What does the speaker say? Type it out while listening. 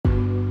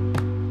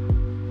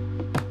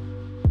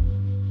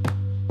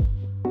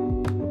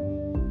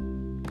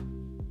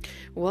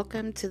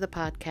Welcome to the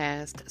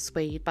podcast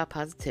Swayed by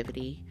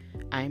Positivity.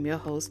 I'm your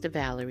host,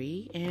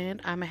 Valerie,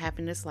 and I'm a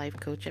happiness life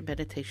coach and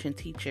meditation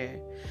teacher.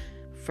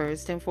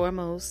 First and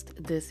foremost,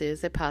 this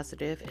is a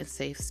positive and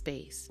safe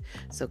space.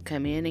 So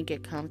come in and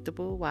get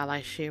comfortable while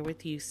I share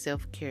with you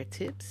self-care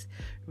tips,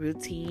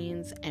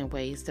 routines, and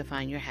ways to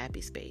find your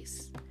happy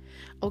space.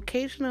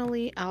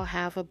 Occasionally, I'll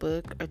have a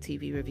book or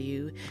TV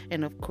review,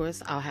 and of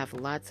course, I'll have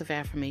lots of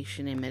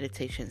affirmation and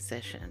meditation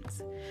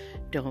sessions.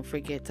 Don't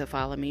forget to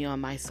follow me on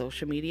my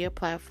social media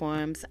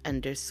platforms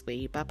under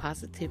Swayed by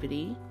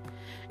Positivity.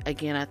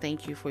 Again, I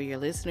thank you for your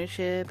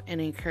listenership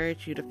and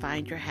encourage you to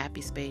find your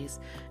happy space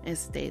and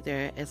stay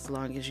there as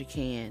long as you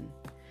can.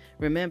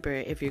 Remember,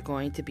 if you're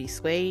going to be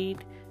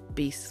swayed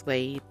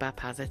by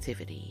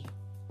positivity.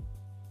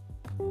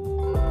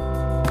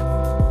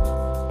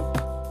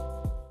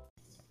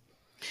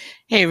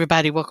 Hey,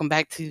 everybody, welcome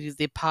back to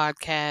the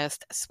podcast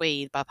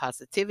Swayed by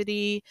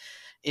Positivity.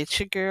 It's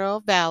your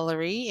girl,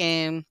 Valerie,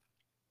 and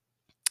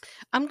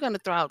I'm going to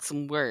throw out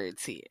some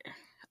words here.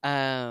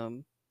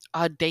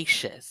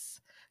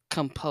 Audacious,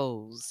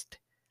 composed,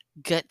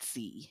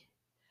 gutsy,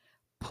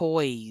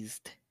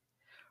 poised,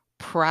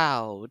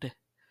 proud.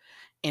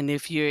 And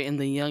if you're in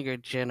the younger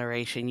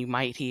generation, you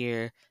might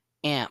hear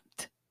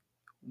amped,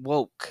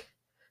 woke,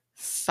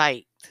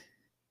 psyched,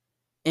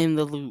 in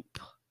the loop,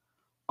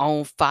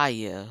 on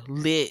fire,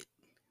 lit,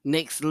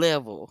 next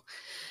level.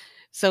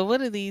 So, what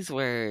are these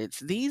words?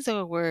 These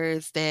are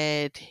words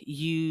that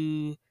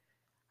you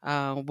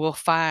will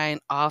find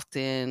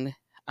often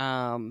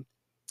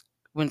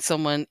when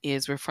someone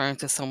is referring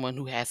to someone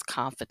who has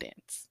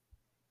confidence,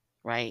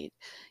 right?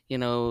 You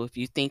know, if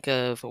you think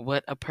of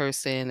what a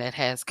person that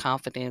has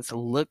confidence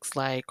looks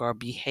like or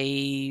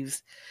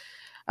behaves,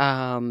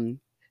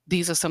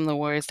 these are some of the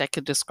words that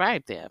could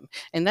describe them.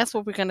 And that's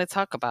what we're going to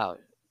talk about.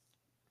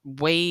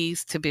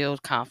 Ways to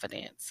build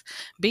confidence.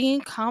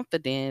 Being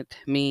confident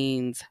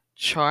means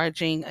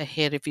charging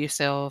ahead of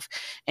yourself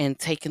and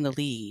taking the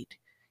lead.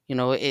 You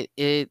know, it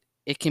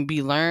can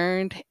be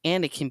learned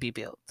and it can be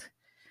built.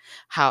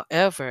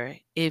 However,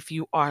 if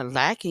you are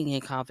lacking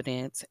in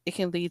confidence, it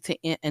can lead to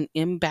an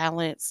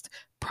imbalanced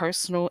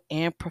personal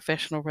and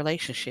professional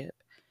relationship.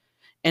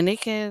 And it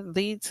can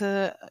lead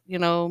to,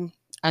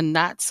 a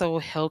not so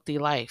healthy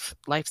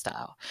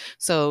lifestyle.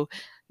 So,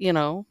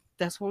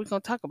 that's what we're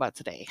going to talk about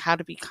today. How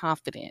to be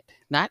confident,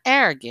 not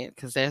arrogant,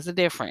 because there's a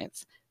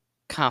difference.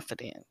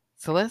 Confident.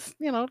 So let's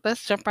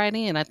jump right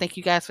in. I thank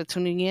you guys for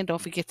tuning in. Don't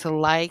forget to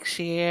like,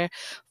 share,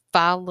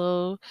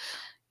 follow,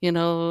 you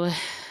know,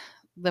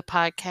 the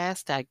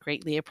podcast. I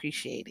greatly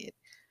appreciate it.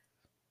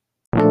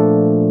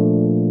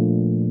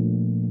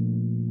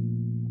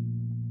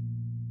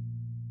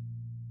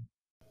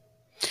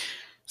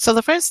 So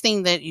the first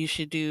thing that you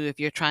should do if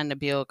you're trying to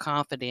build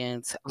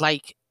confidence,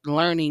 like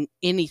learning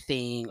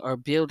anything or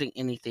building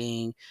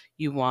anything,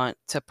 you want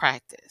to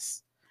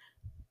practice.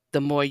 The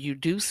more you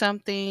do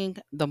something,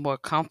 the more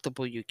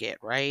comfortable you get,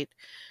 right?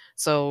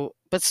 So,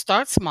 but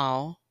start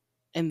small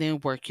and then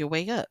work your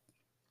way up.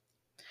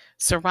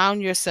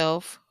 Surround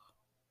yourself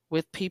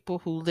with people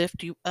who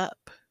lift you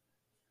up.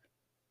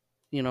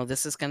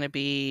 This is going to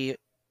be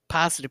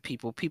positive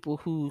people, people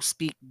who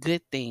speak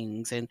good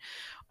things and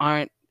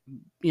aren't,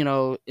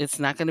 it's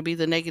not going to be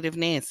the negative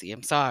Nancy.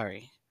 I'm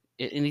sorry.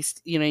 And he's,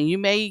 you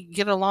may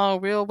get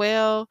along real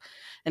well,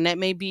 and that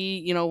may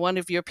be, one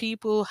of your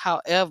people.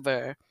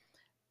 However,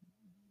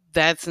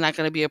 that's not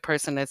going to be a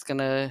person that's going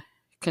to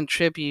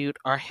contribute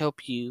or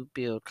help you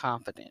build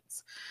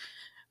confidence.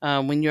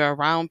 When you're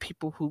around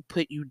people who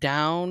put you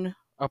down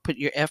or put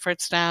your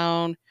efforts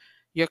down,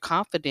 your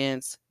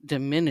confidence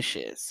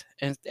diminishes.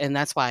 And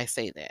that's why I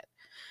say that.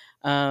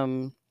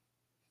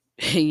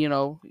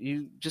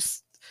 You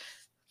just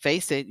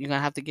face it, you're going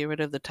to have to get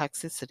rid of the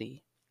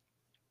toxicity.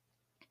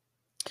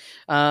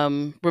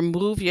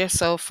 Remove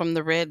yourself from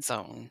the red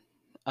zone.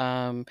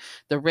 The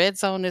red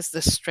zone is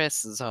the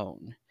stress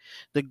zone.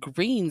 The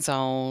green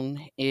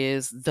zone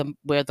is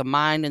where the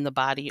mind and the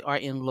body are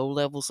in low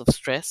levels of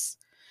stress.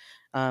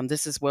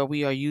 This is where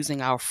we are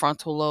using our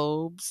frontal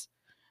lobes,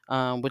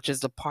 which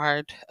is the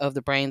part of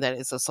the brain that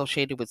is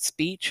associated with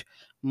speech,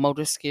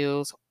 motor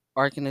skills,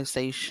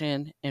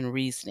 organization, and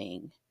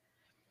reasoning.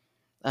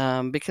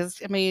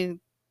 Because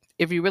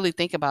if you really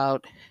think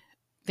about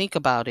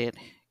it,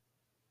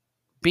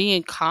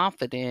 being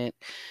confident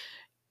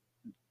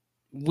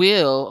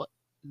will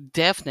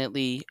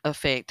definitely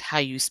affect how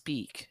you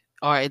speak,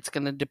 or it's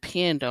going to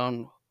depend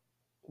on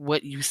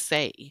what you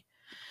say.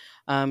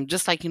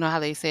 Just like, how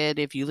they said,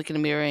 if you look in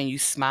the mirror and you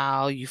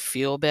smile, you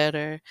feel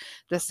better.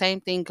 The same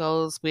thing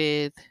goes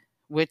with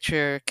what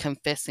you're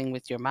confessing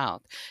with your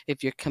mouth.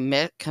 If you're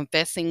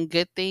confessing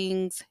good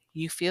things,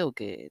 you feel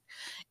good.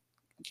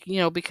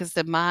 Because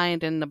the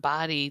mind and the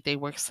body, they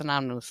work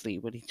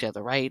synonymously with each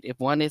other, right? If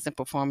one isn't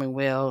performing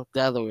well,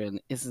 the other one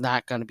is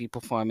not going to be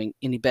performing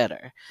any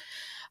better.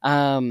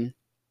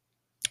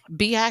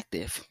 Be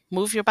active.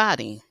 Move your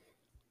body.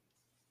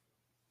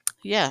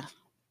 Yeah,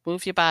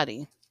 move your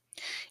body.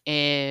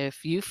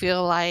 If you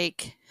feel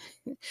like,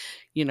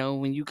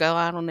 when you go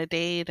out on a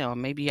date, or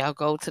maybe y'all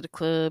go to the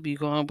club, you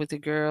go on with the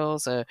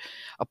girls, or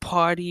a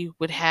party,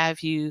 what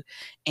have you,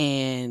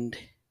 and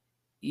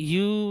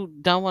you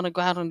don't want to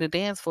go out on the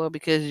dance floor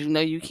because you know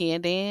you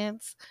can't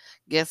dance,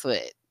 guess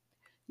what?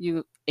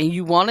 You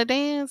want to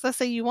dance? Let's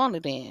say you want to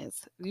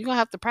dance. You're going to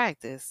have to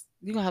practice.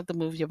 You're going to have to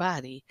move your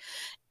body.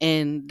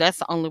 And that's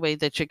the only way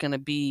that you're going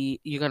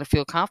to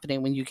feel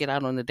confident when you get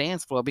out on the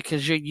dance floor,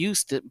 because you're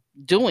used to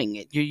doing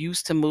it. You're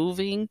used to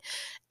moving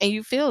and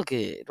you feel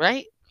good,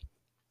 right?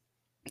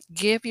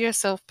 Give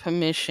yourself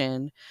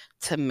permission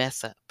to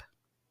mess up.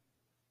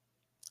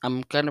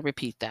 I'm going to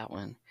repeat that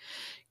one.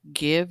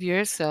 Give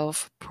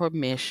yourself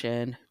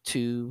permission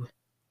to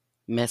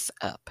mess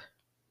up.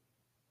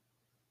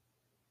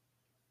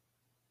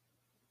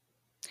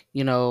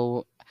 You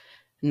know,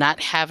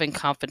 Not having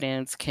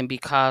confidence can be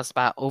caused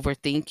by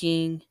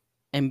overthinking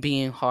and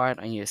being hard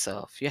on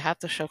yourself. You have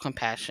to show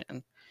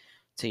compassion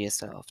to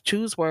yourself.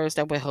 Choose words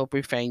that will help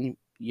reframe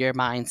your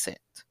mindset.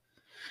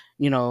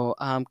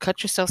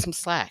 Cut yourself some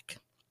slack.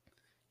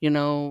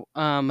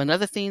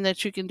 Another thing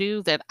that you can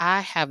do that I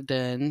have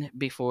done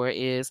before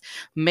is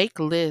make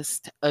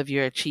list of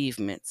your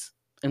achievements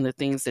and the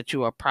things that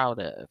you are proud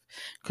of.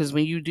 Because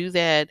when you do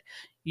that,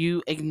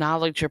 you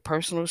acknowledge your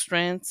personal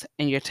strengths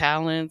and your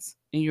talents,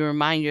 and you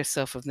remind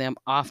yourself of them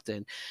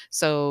often.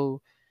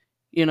 So,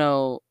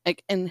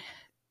 and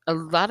a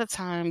lot of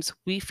times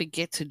we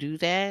forget to do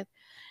that.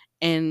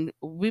 And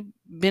we've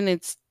been,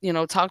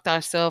 talked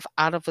ourselves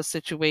out of a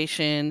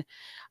situation.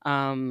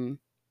 Um,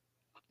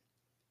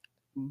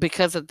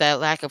 because of that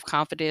lack of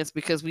confidence,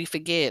 because we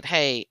forget,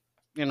 hey,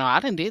 I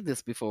didn't did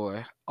this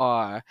before,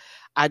 or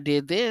I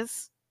did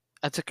this,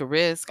 I took a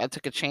risk, I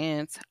took a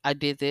chance, I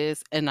did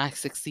this and I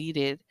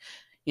succeeded.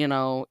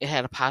 It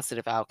had a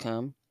positive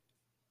outcome.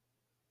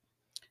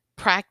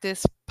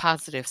 Practice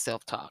positive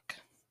self-talk.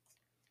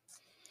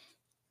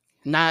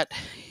 Not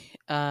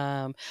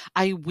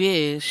I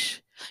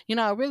wish,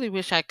 I really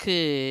wish I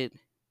could.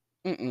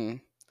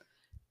 Mm-mm.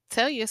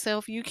 Tell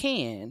yourself you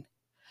can.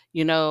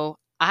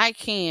 I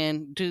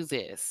can do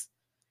this.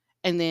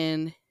 And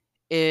then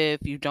if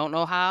you don't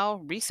know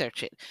how,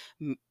 research it.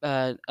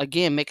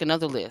 Again, make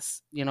another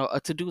list,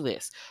 a to-do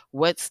list.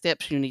 What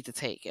steps you need to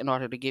take in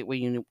order to get where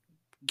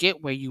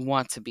you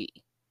want to be.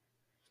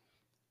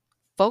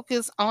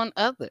 Focus on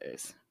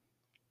others.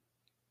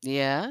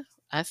 Yeah,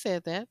 I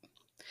said that.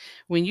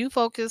 When you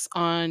focus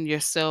on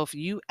yourself,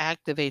 you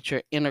activate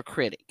your inner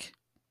critic.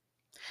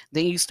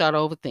 Then you start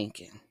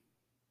overthinking.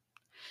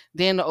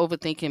 Then the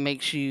overthinking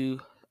makes you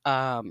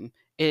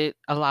it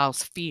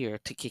allows fear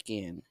to kick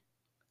in.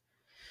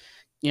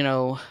 A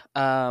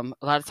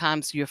lot of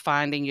times you're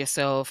finding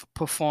yourself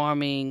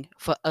performing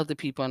for other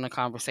people in a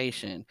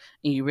conversation,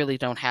 and you really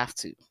don't have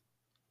to.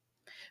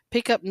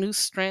 Pick up new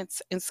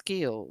strengths and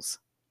skills.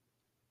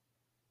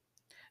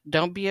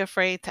 Don't be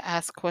afraid to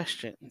ask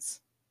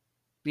questions.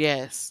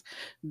 Yes,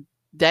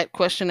 that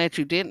question that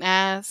you didn't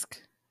ask,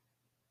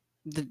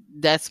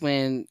 that's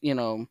when,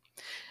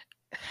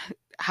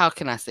 how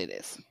can I say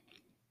this?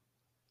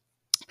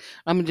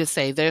 Let me just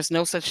say there's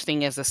no such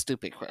thing as a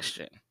stupid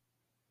question.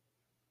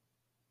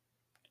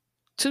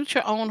 Toot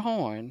your own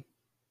horn.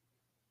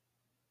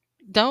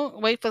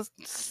 Don't wait for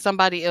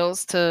somebody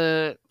else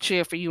to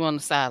cheer for you on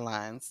the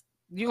sidelines.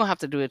 You're going to have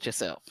to do it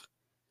yourself.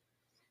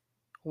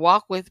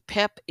 Walk with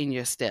pep in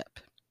your step.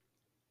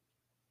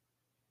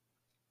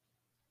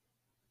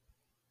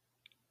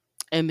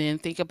 And then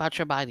think about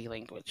your body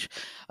language.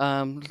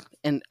 And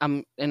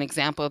an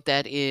example of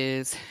that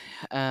is,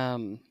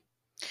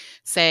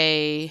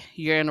 say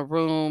you're in a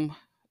room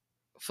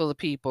full of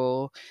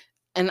people,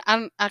 and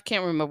I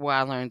can't remember where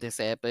I learned this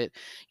at, but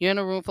you're in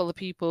a room full of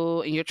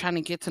people and you're trying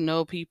to get to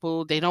know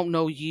people. They don't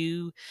know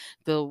you.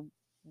 The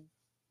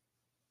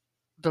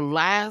the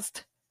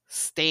last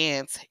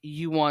stance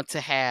you want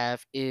to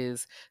have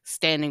is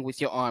standing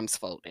with your arms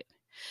folded.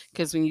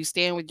 Because when you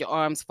stand with your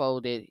arms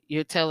folded,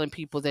 you're telling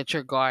people that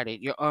you're guarded,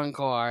 you're on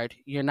guard,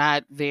 you're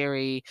not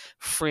very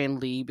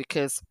friendly,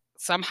 because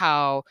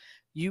somehow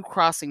you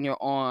crossing your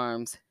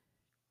arms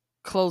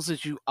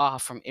closes you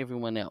off from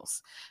everyone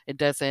else. It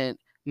doesn't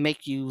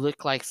make you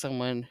look like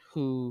someone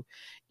who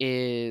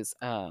is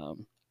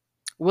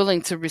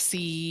willing to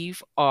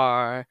receive,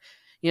 or,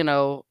 you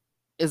know,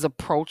 is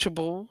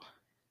approachable.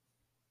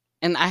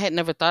 And I had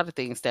never thought of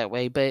things that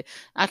way, but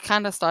I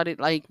kind of started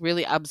like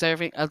really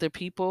observing other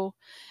people,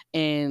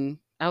 and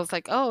I was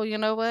like, "Oh, you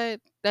know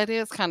what? That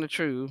is kind of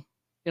true."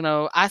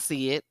 I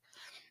see it.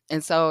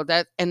 And so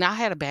and I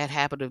had a bad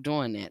habit of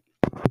doing that,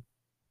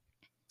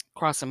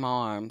 crossing my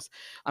arms.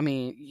 I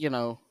mean,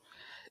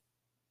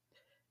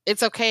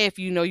 it's okay if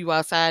you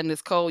outside and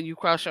it's cold, you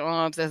cross your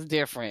arms, that's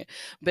different.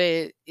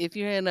 But if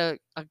you're in a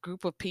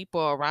group of people,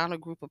 around a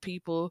group of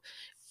people,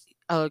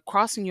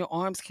 crossing your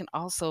arms can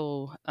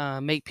also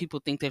make people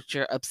think that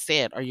you're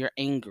upset or you're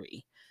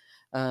angry.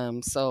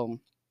 So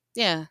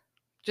yeah,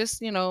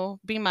 just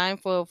be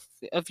mindful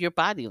of your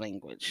body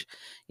language.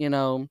 You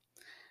know,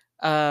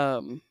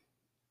 um,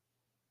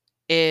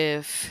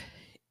 if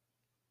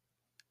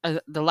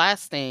the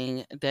last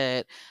thing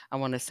that I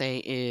want to say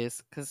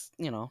is, because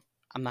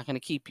I'm not going to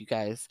keep you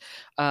guys.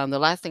 The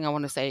last thing I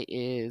want to say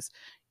is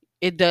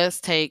it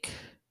does take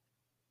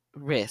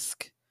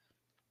risk.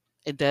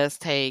 It does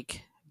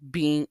take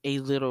being a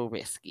little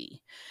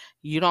risky.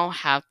 You don't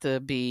have to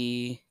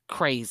be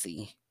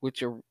crazy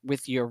with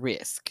your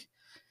risk.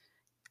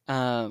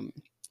 Um,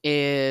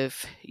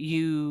 if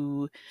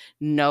you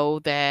know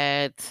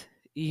that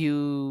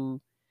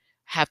you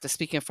have to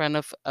speak in front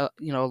of a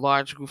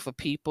large group of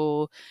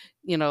people,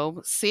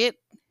 sit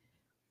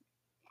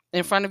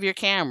in front of your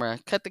camera,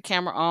 cut the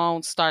camera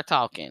on, start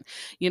talking.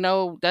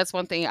 That's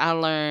one thing I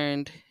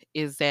learned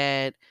is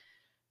that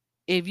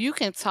if you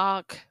can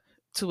talk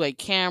to a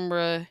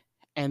camera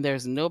and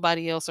there's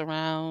nobody else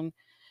around,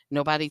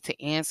 nobody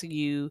to answer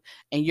you,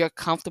 and you're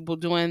comfortable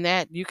doing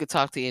that, you could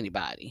talk to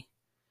anybody.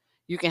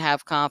 You can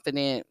have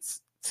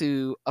confidence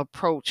to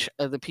approach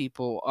other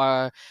people,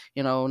 or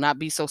not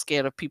be so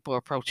scared of people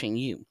approaching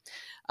you.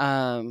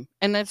 And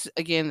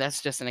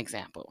that's just an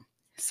example.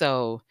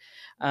 So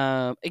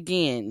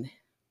again,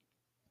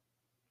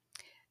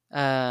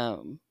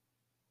 um,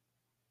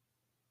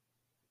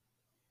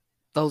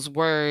 those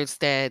words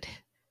that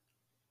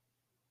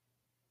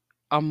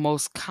are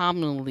most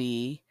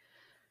commonly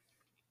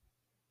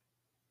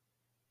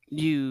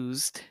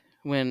used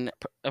when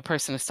a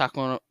person is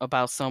talking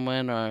about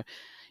someone, or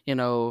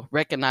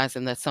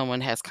recognizing that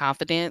someone has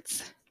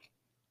confidence: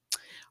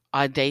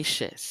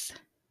 audacious,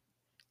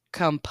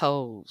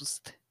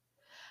 composed,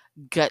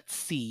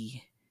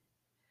 gutsy,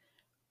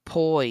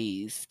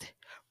 poised,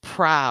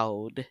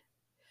 proud,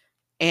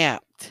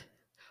 amped,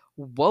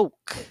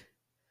 woke,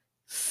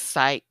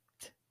 psyched,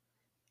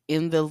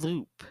 in the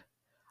loop,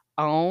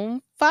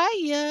 on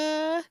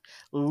fire,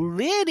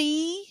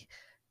 litty,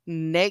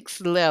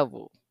 next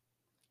level.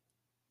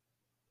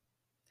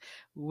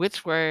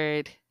 Which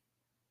word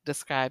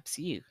describes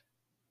you?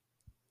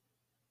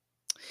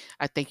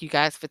 I thank you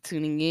guys for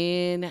tuning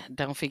in.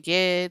 Don't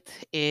forget,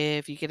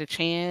 if you get a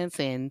chance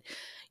and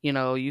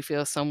you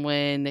feel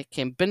someone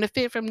can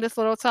benefit from this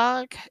little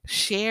talk,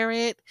 share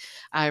it.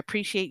 I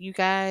appreciate you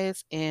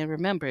guys. And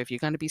remember, if you're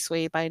going to be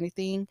swayed by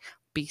anything,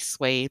 be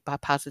swayed by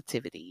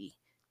positivity.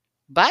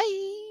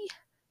 Bye.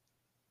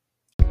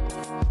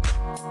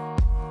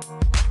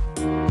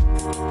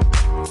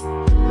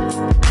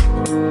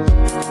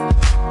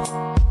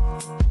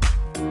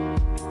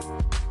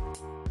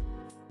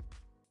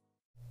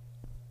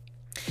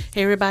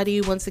 Hey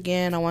everybody, once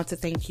again, I want to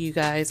thank you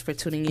guys for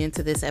tuning in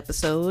to this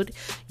episode.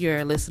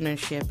 Your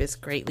listenership is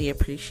greatly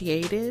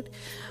appreciated.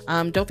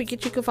 Don't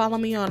forget you can follow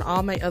me on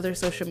all my other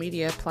social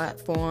media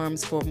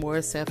platforms for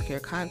more self-care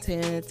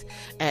content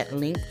at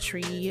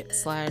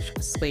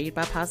linktree/swayed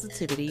by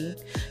positivity.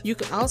 You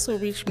can also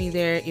reach me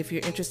there if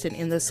you're interested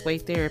in the sway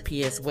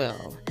therapy as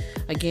well.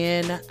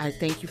 Again, I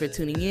thank you for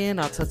tuning in.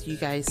 I'll talk to you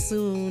guys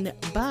soon.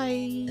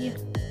 Bye.